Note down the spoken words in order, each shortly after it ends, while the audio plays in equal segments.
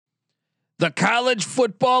The college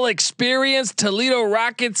football experience Toledo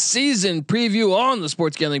Rockets season preview on the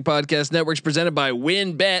Sports Gambling Podcast Network is presented by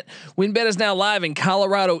WynnBET. WynnBET is now live in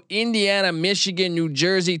Colorado, Indiana, Michigan, New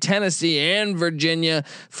Jersey, Tennessee, and Virginia.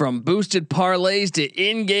 From boosted parlays to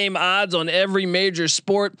in-game odds on every major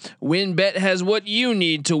sport, WynnBET has what you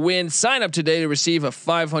need to win. Sign up today to receive a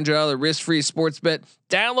 $500 risk-free sports bet.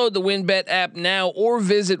 Download the WynnBET app now or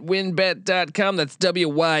visit wynnbet.com. That's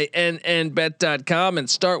WYNNBet.com and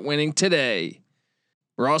start winning today.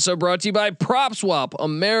 We're also brought to you by PropSwap,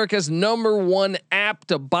 America's #1 app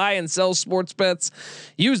to buy and sell sports bets.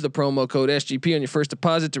 Use the promo code SGP on your first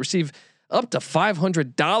deposit to receive up to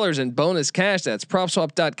 $500 in bonus cash. That's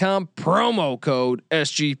PropSwap.com, promo code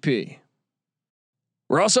SGP.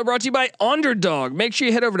 We're also brought to you by Underdog. Make sure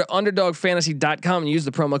you head over to UnderdogFantasy.com and use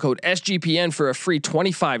the promo code SGPN for a free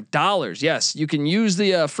 $25. Yes, you can use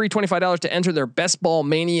the free $25 to enter their Best Ball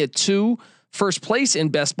Mania 2. First place in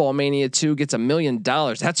Best Ball Mania 2 gets $1 million.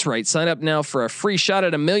 That's right. Sign up now for a free shot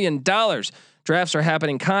at $1 million. Drafts are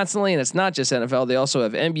happening constantly, and it's not just NFL. They also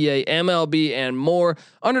have NBA, MLB, and more.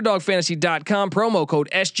 UnderdogFantasy.com, promo code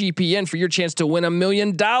SGPN for your chance to win $1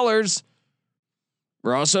 million.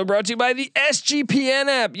 We're also brought to you by the SGPN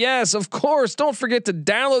app. Yes, of course. Don't forget to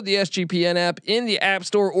download the SGPN app in the App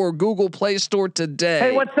Store or Google Play Store today.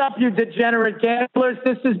 Hey, what's up, you degenerate gamblers?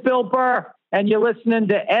 This is Bill Burr, and you're listening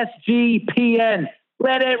to SGPN.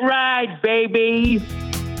 Let it ride, baby.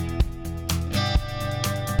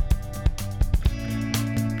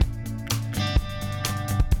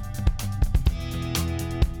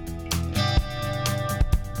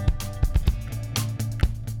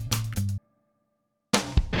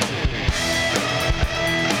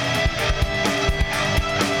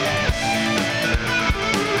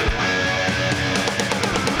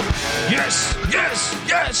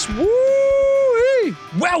 Yes, woo!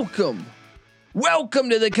 Welcome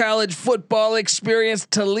to the college football experience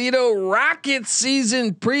Toledo Rockets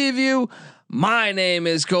season preview. My name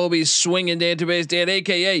is Colby Swinging Database Dan,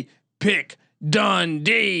 aka Pick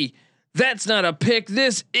Dundee. That's not a pick.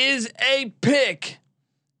 This is a pick.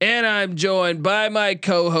 And I'm joined by my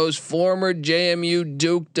co-host, former JMU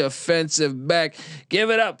Duke defensive back. Give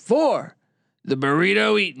it up for the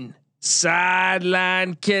burrito eating,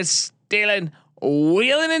 sideline kiss stealing,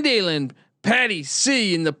 wheeling and dealing, Patty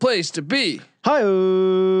C in the place to be. Hi,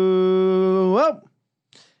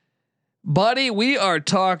 buddy. We are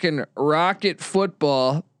talking Rocket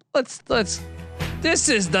football. Let's. This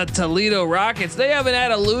is the Toledo Rockets. They haven't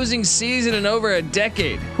had a losing season in over a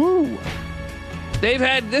decade. Whoo! They've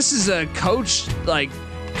had. This is a coach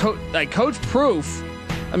coach proof.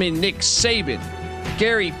 I mean, Nick Saban,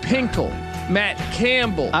 Gary Pinkel, Matt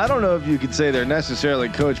Campbell. I don't know if you could say they're necessarily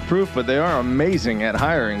coach proof, but they are amazing at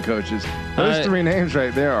hiring coaches. Those three names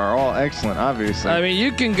right there are all excellent, obviously. I mean,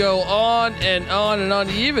 you can go on and on and on.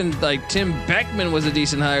 Even like Tim Beckman was a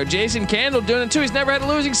decent hire. Jason Candle doing it too. He's never had a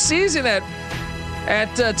losing season at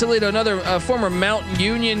Toledo. Another former Mount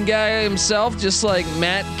Union guy himself, just like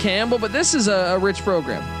Matt Campbell. But this is a rich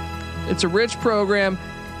program. It's a rich program,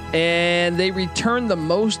 and they return the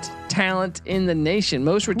most talent in the nation.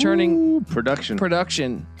 Most returning production.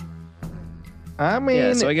 I mean,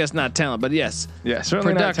 yeah, so I guess not talent, but yes. Yeah,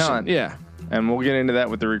 certainly production, not talent. Yeah. And we'll get into that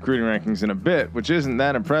with the recruiting rankings in a bit, which isn't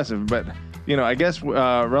that impressive, but I guess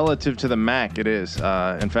relative to the MAC, it is.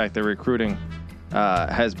 In fact, the recruiting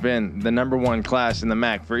has been the #1 class in the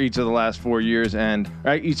MAC for each of the last 4 years and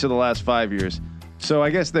each of the last 5 years. So I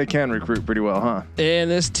guess they can recruit pretty well, huh?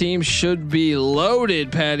 And this team should be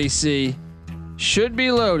loaded, Patty C. Should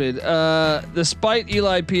be loaded. Despite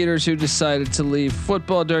Eli Peters, who decided to leave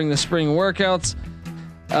football during the spring workouts.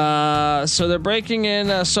 So they're breaking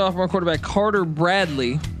in sophomore quarterback Carter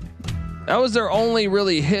Bradley. That was their only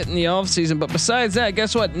really hit in the offseason. But besides that,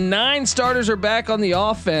 guess what? 9 starters are back on the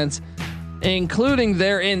offense, including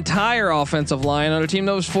their entire offensive line on a team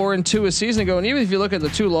that was 4-2 a season ago. And even if you look at the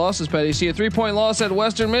 2 losses, Patty, you see a 3-point loss at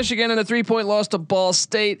Western Michigan and a 3-point loss to Ball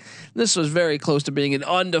State. This was very close to being an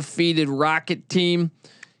undefeated Rocket team.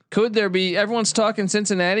 Could there be? Everyone's talking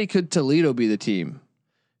Cincinnati. Could Toledo be the team?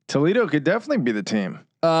 Toledo could definitely be the team.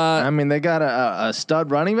 I mean, they got a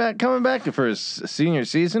stud running back coming back for his senior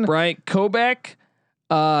season. Right, Koback.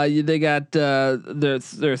 They got their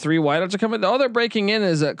 3 wideouts are coming. All they're breaking in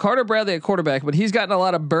is Carter Bradley at quarterback, but he's gotten a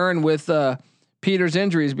lot of burn with Peters'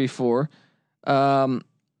 injuries before.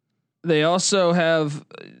 They also have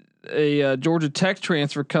a Georgia Tech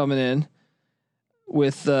transfer coming in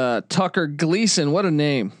with Tucker Gleason. What a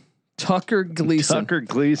name, Tucker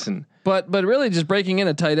Gleason. But really just breaking in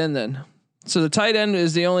a tight end then. So the tight end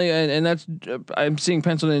is the only, and that's I'm seeing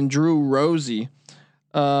penciled in Drew Rosie,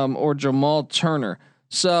 or Jamal Turner.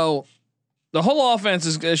 So The whole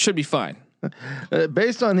offense should be fine.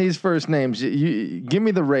 Based on these first names, you give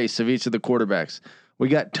me the race of each of the quarterbacks. We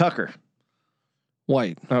got Tucker,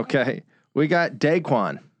 White, okay. We got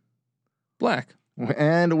Daquan, black,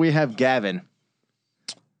 and we have Gavin,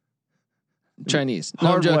 Chinese.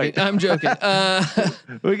 No, I'm joking. I'm joking.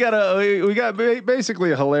 we got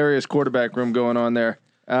basically a hilarious quarterback room going on there.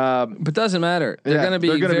 But doesn't matter. They're going to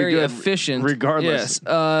be very efficient, regardless.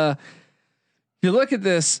 Yes. You look at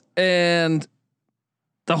this and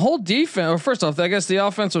the whole defense. Well, first off, I guess the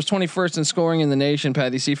offense was 21st in scoring in the nation.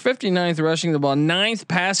 Patty C, 59th rushing the ball, 9th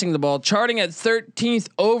passing the ball, charting at 13th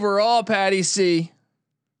overall. Patty C,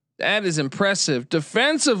 that is impressive.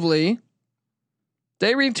 Defensively,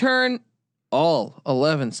 they return all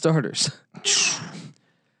 11 starters.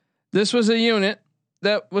 This was a unit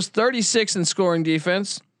that was 36th in scoring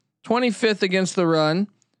defense, 25th against the run,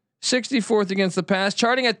 64th against the pass,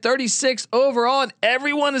 charting at 36th overall, and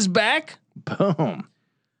everyone is back. Boom.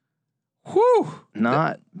 Whew.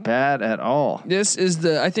 Not bad at all.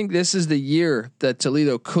 I think this is the year that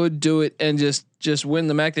Toledo could do it and just win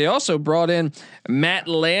the MAC. They also brought in Matt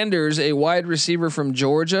Landers, a wide receiver from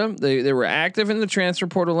Georgia. They were active in the transfer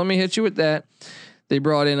portal. Let me hit you with that. They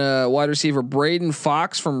brought in a wide receiver, Braden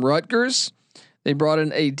Fox from Rutgers. They brought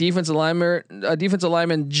in a defensive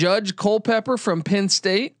lineman, Judge Culpepper from Penn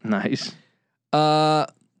State. Nice.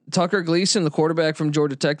 Tucker Gleason, the quarterback from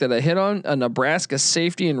Georgia Tech that I hit on, a Nebraska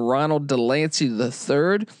safety, and Ronald Delancey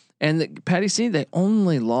III. And Patty C, they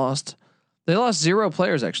lost 0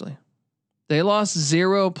 players actually. They lost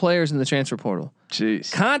 0 players in the transfer portal.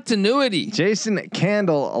 Jeez. Continuity. Jason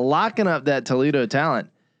Candle locking up that Toledo talent.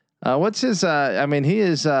 What's his? I mean, he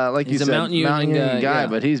is like he's you said, Mountain Union guy, yeah.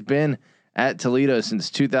 But he's been at Toledo since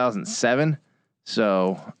 2007.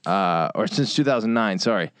 So, or since 2009.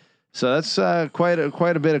 Sorry. So that's quite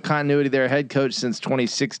a bit of continuity there. Head coach since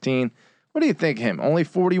 2016. What do you think of him? Only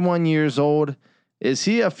 41 years old. Is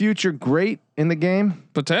he a future great in the game?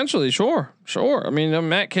 Potentially, sure. I mean,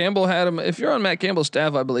 Matt Campbell had him. If you're on Matt Campbell's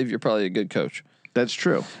staff, I believe you're probably a good coach. That's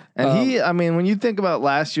true. And I mean, when you think about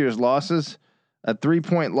last year's losses, a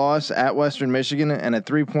 3-point loss at Western Michigan and a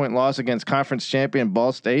 3-point loss against conference champion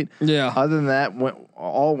Ball State. Yeah. Other than that,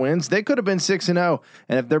 all wins. They could have been 6-0.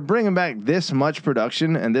 And if they're bringing back this much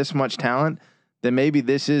production and this much talent, then maybe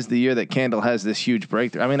this is the year that Candle has this huge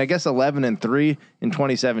breakthrough. I mean, I guess 11-3 in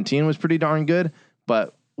 2017 was pretty darn good,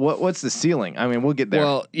 but what's the ceiling? I mean, we'll get there.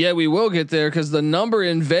 Well, yeah, we will get there because the number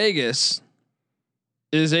in Vegas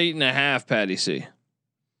is 8.5. Patty C.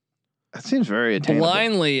 That seems very attainable.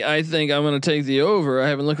 Blindly, I think I'm going to take the over. I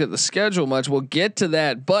haven't looked at the schedule much. We'll get to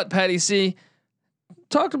that. But Patty C,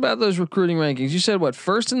 talk about those recruiting rankings. You said what?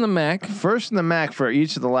 First in the MAC? First in the MAC for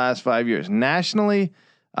each of the last 5 years. Nationally,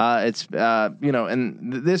 it's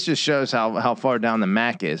and this just shows how far down the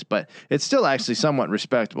MAC is, but it's still actually somewhat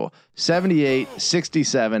respectable. 78,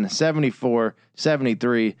 67, 74,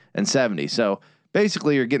 73, and 70. So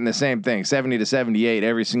basically, you're getting the same thing, 70 to 78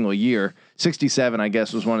 every single year. 67, I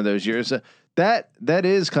guess, was one of those years. That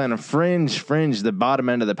is kind of fringe, the bottom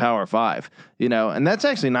end of the Power 5, and that's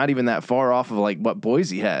actually not even that far off of like what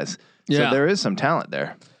Boise has. Yeah. So there is some talent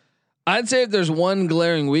there. I'd say if there's one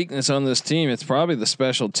glaring weakness on this team, it's probably the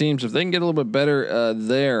special teams. If they can get a little bit better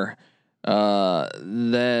there,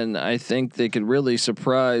 then I think they could really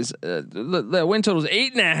surprise. The win total is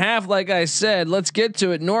 8.5. Like I said, let's get to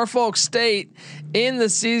it. Norfolk State in the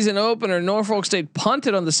season opener. Norfolk State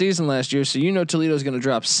punted on the season last year, so Toledo's going to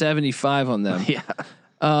drop 75 on them. Yeah.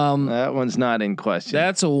 That one's not in question.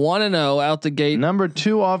 That's a 1-0 out the gate. Number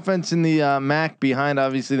 2 offense in the MAC, behind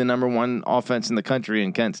obviously the number 1 offense in the country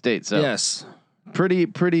in Kent State. So yes, pretty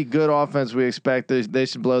good offense. We expect they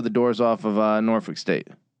should blow the doors off of Norfolk State.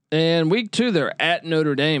 And week 2, they're at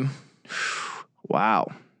Notre Dame.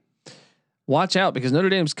 Wow. Watch out because Notre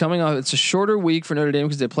Dame's coming off. It's a shorter week for Notre Dame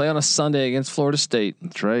because they play on a Sunday against Florida State.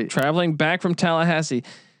 That's right. Traveling back from Tallahassee.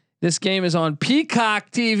 This game is on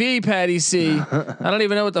Peacock TV, Patty C. I don't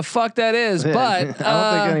even know what the fuck that is, but I don't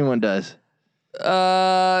think anyone does.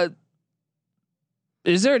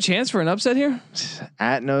 Is there a chance for an upset here?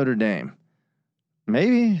 At Notre Dame.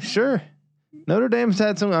 Maybe, sure. Notre Dame's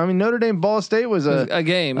had some. I mean, Notre Dame Ball State was a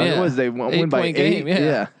game. Yeah. It was they win by 8. Game,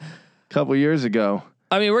 yeah. A couple years ago.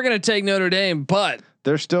 I mean, we're gonna take Notre Dame, but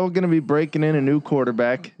they're still gonna be breaking in a new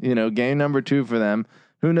quarterback. Game number 2 for them.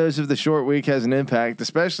 Who knows if the short week has an impact,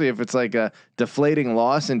 especially if it's like a deflating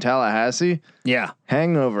loss in Tallahassee. Yeah.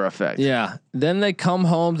 Hangover effect. Yeah. Then they come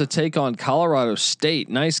home to take on Colorado State.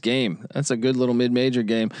 Nice game. That's a good little mid-major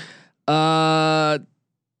game. That's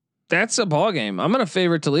a ball game. I'm going to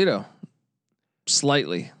favor Toledo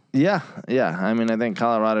slightly. Yeah. I mean, I think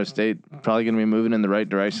Colorado State probably going to be moving in the right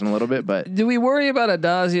direction a little bit, but Do we worry about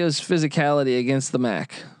Adazio's physicality against the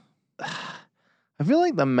MAC? I feel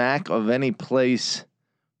like the MAC of any place,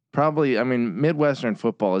 probably. I mean, Midwestern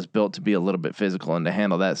football is built to be a little bit physical and to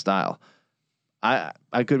handle that style.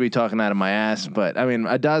 I could be talking out of my ass, but I mean,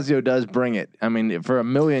 Adazio does bring it. I mean, for a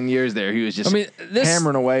million years there, he was just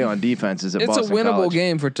hammering away on defenses at Boston It's a winnable College.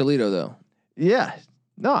 game for Toledo, though. Yeah.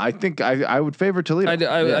 No, I think I would favor Toledo.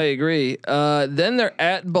 I agree. Then they're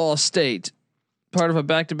at Ball State, part of a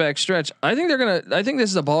back-to-back stretch. I think this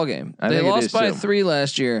is a ball game. They lost by 3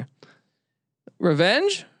 last year.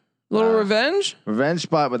 Revenge? Revenge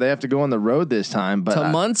spot, but they have to go on the road this time. But to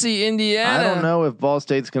Muncie, Indiana. I don't know if Ball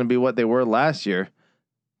State's going to be what they were last year.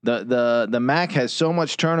 The MAC has so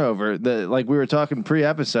much turnover. Like we were talking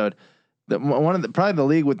pre-episode, probably the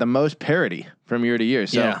league with the most parity from year to year.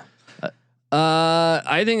 So. Yeah.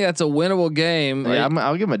 I think that's a winnable game. Yeah,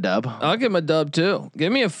 I'll give him a dub. I'll give him a dub too.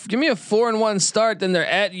 Give me a 4-1 start. Then they're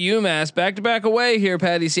at UMass, back to back away here.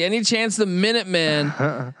 Patty, see any chance the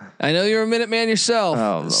Minuteman? I know you're a Minuteman yourself.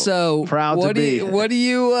 Oh, so proud to be. What do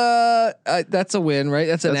you? That's a win, right?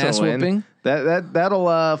 That's an ass whooping.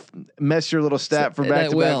 That'll mess your little stat for back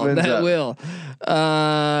to back wins. That will.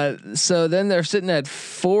 So then they're sitting at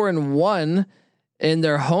 4-1. And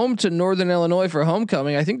they're home to Northern Illinois for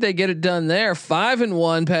homecoming. I think they get it done there.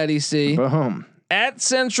 5-1, Patty C. Boom. At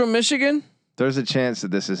Central Michigan. There's a chance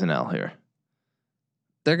that this is an L here.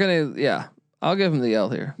 They're gonna, I'll give them the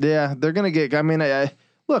L here. Yeah, they're gonna get. I mean, I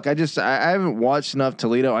haven't watched enough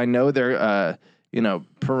Toledo. I know they're,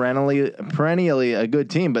 perennially a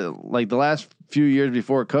good team, but like the last few years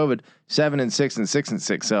before COVID, 7-6 and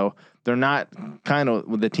 6-6. So they're not kind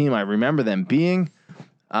of the team I remember them being.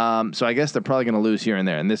 So I guess they're probably going to lose here and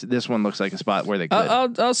there, and this one looks like a spot where they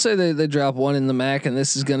could. I'll say they drop one in the MAC, and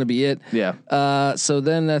this is going to be it. Yeah. So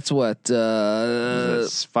then that's what 5-2.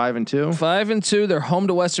 5-2. They're home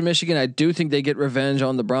to Western Michigan. I do think they get revenge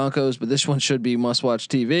on the Broncos, but this one should be must-watch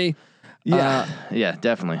TV. Yeah. Yeah,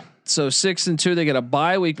 definitely. So 6-2. They get a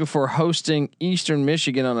bye week before hosting Eastern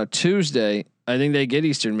Michigan on a Tuesday. I think they get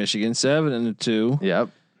Eastern Michigan 7-2. Yep.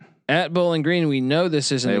 At Bowling Green, we know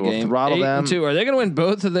this isn't a game. Throttle 8-2. Are they going to win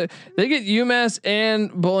both of the? They get UMass and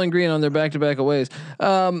Bowling Green on their back-to-back aways.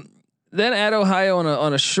 Then at Ohio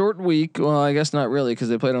on a short week. Well, I guess not really because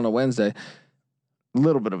they played on a Wednesday. A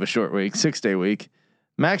little bit of a short week, 6-day week.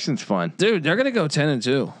 Maxon's fun, dude. They're going to go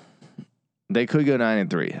 10-2. They could go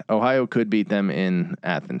 9-3. Ohio could beat them in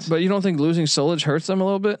Athens. But you don't think losing Solich hurts them a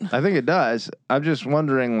little bit? I think it does. I'm just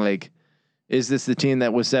wondering, like. Is this the team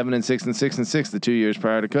that was 7-6 and 6-6 the 2 years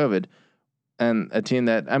prior to COVID, and a team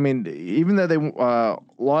that even though they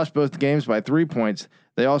lost both games by 3 points,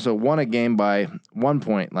 they also won a game by 1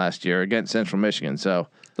 point last year against Central Michigan. So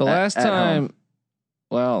the last time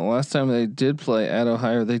they did play at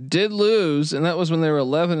Ohio, they did lose, and that was when they were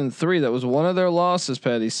 11-3. That was one of their losses,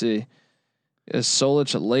 Patty C. As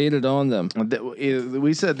Solich laid it on them.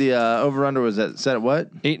 We said the over/under was set at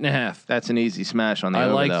what? 8.5. That's an easy smash on the over.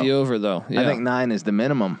 I like the over though. Yeah. I think 9 is the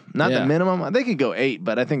minimum. Not the minimum. They could go 8,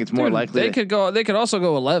 but I think it's more likely. They could also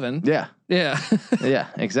go 11. Yeah. Yeah. Yeah.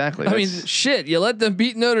 Exactly. I mean, shit. You let them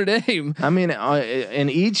beat Notre Dame. I mean, in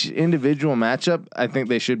each individual matchup, I think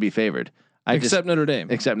they should be favored. Except Notre Dame.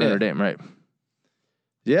 Except Notre Dame, right?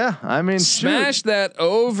 Yeah, I mean, smash that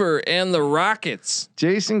over and the Rockets.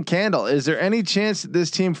 Jason Candle, is there any chance that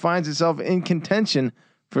this team finds itself in contention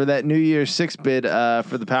for that New Year's 6 bid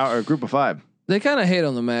for the power or group of 5? They kind of hate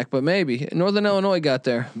on the MAC, but maybe Northern Illinois got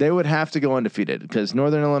there. They would have to go undefeated because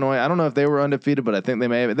Northern Illinois. I don't know if they were undefeated, but I think they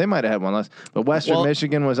might have had one less. But Western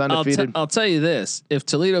Michigan was undefeated. I'll tell you this: if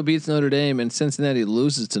Toledo beats Notre Dame and Cincinnati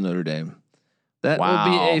loses to Notre Dame. That will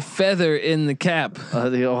be a feather in the cap.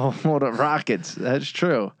 The old Rockets. That's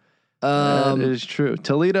true. That is true.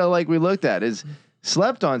 Toledo, like we looked at, is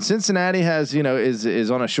slept on. Cincinnati has, is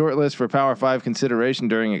on a short list for Power 5 consideration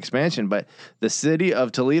during expansion, but the city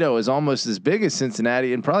of Toledo is almost as big as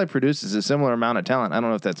Cincinnati and probably produces a similar amount of talent. I don't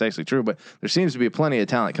know if that's actually true, but there seems to be plenty of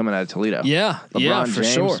talent coming out of Toledo. Yeah, LeBron for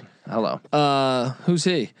James. sure. Hello. Who's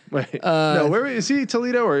he? Wait, no, where is he?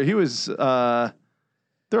 Toledo, or he was?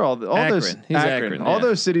 They're all Akron. those. He's Akron. All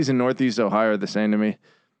those cities in Northeast Ohio are the same to me.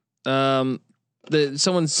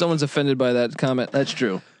 Someone's offended by that comment. That's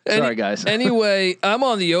true. Sorry, guys. Anyway, I'm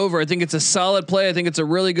on the over. I think it's a solid play. I think it's a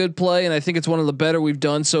really good play, and I think it's one of the better we've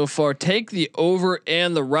done so far. Take the over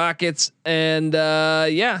and the Rockets. And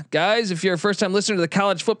guys, if you're a first time listener to the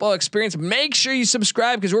College Football Experience, make sure you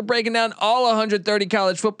subscribe because we're breaking down all 130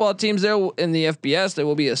 college football teams there in the FBS. There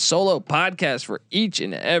will be a solo podcast for each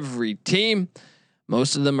and every team.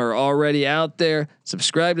 Most of them are already out there.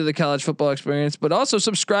 Subscribe to the college football experience, but also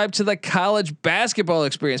subscribe to the college basketball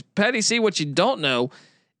experience. Patty C, what you don't know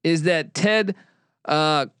is that Ted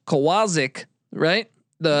Kowalczyk, right?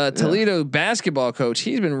 The Toledo basketball coach,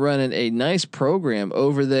 he's been running a nice program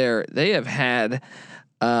over there. They have had,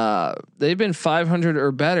 they've been 500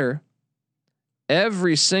 or better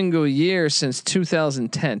every single year since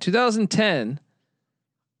 2010. 2010,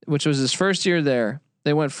 which was his first year there,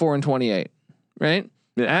 they went 4-28. Right.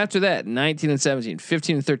 Yeah. After that, 19-17,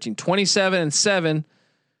 15-13, 27-7,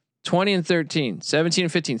 20-13,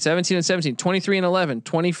 17-15, 17-17, 23-11,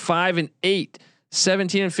 25-8,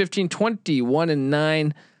 17-15,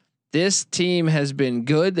 21-9. This team has been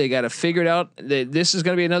good. They got to figure it out. This is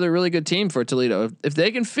going to be another really good team for Toledo. If they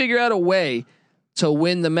can figure out a way to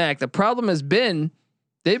win the MAC, the problem has been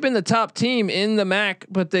they've been the top team in the MAC,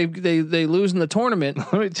 but they lose in the tournament.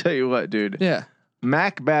 Let me tell you what, dude. Yeah.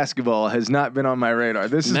 MAC basketball has not been on my radar.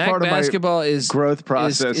 This is MAC part of my growth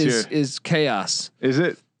process here. Is chaos. Is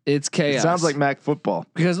it? It's chaos. It sounds like MAC football.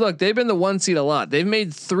 Because look, they've been the 1 seed a lot. They've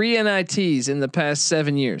made 3 NITs in the past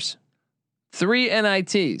 7 years. 3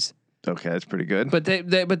 NITs. Okay, that's pretty good. But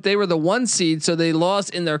they were the 1 seed, so they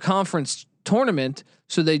lost in their conference tournament.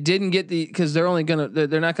 So they didn't get because they're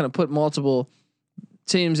not gonna put multiple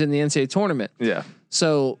teams in the NCAA tournament. Yeah.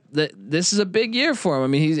 So this is a big year for him. I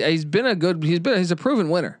mean, he's a proven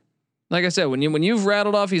winner. Like I said, when you've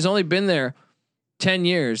rattled off, he's only been there 10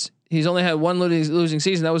 years. He's only had 1 losing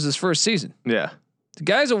season. That was his first season. Yeah, the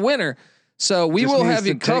guy's a winner. So we will have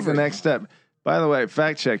you covered. The next step. By the way,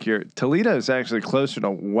 fact check here. Toledo is actually closer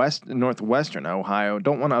to northwestern Ohio.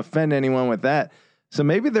 Don't want to offend anyone with that. So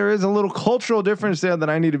maybe there is a little cultural difference there that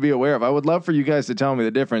I need to be aware of. I would love for you guys to tell me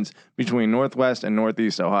the difference between Northwest and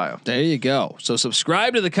Northeast Ohio. There you go. So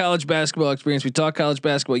subscribe to the college basketball experience. We talk college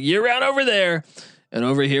basketball year round over there. And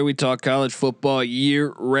over here, we talk college football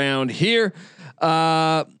year round here.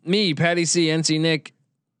 Me, Patty C, NC Nick,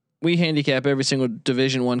 we handicap every single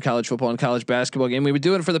Division I college football and college basketball game. We've been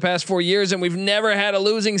doing it for the past 4 years, and we've never had a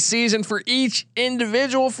losing season for each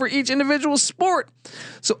individual sport.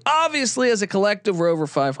 So obviously, as a collective, we're over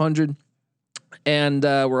 500, and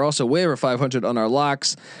we're also way over 500 on our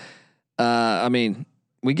locks. I mean,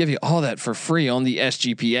 we give you all that for free on the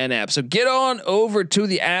SGPN app. So get on over to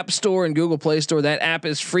the App Store and Google Play Store. That app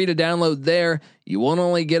is free to download there. You won't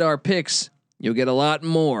only get our picks, you'll get a lot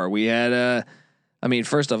more. We had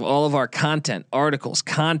first off, all of our content, articles,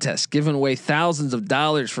 contests, giving away thousands of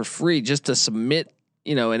dollars for free just to submit,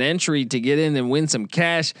 an entry to get in and win some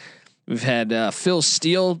cash. We've had Phil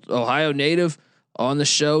Steele, Ohio native, on the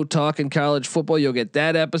show talking college football. You'll get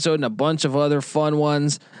that episode and a bunch of other fun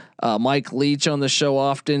ones. Mike Leach on the show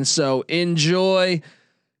often. So enjoy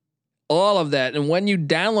all of that. And when you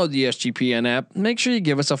download the SGPN app, make sure you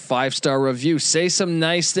give us a 5-star review. Say some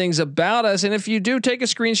nice things about us. And if you do, take a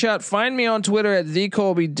screenshot. Find me on Twitter at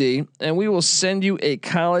 @TheColbyD, and we will send you a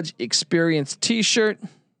college experience T-shirt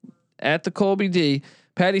at the Colby D.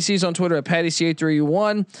 Patty C's on Twitter at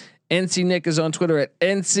PattyC831. NC Nick is on Twitter at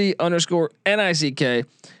NC_NICK.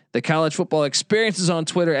 The college football experience is on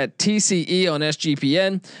Twitter at TCE on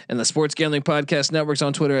SGPN, and the Sports Gambling Podcast Network's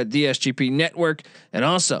on Twitter at DSGP Network. And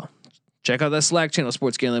also, check out that Slack channel,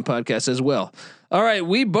 Sports Gambling Podcast, as well. All right,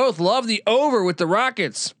 we both love the over with the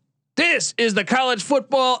Rockets. This is the college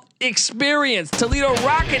football experience, Toledo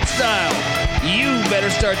Rocket style. You better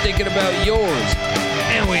start thinking about yours.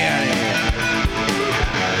 And we out of here.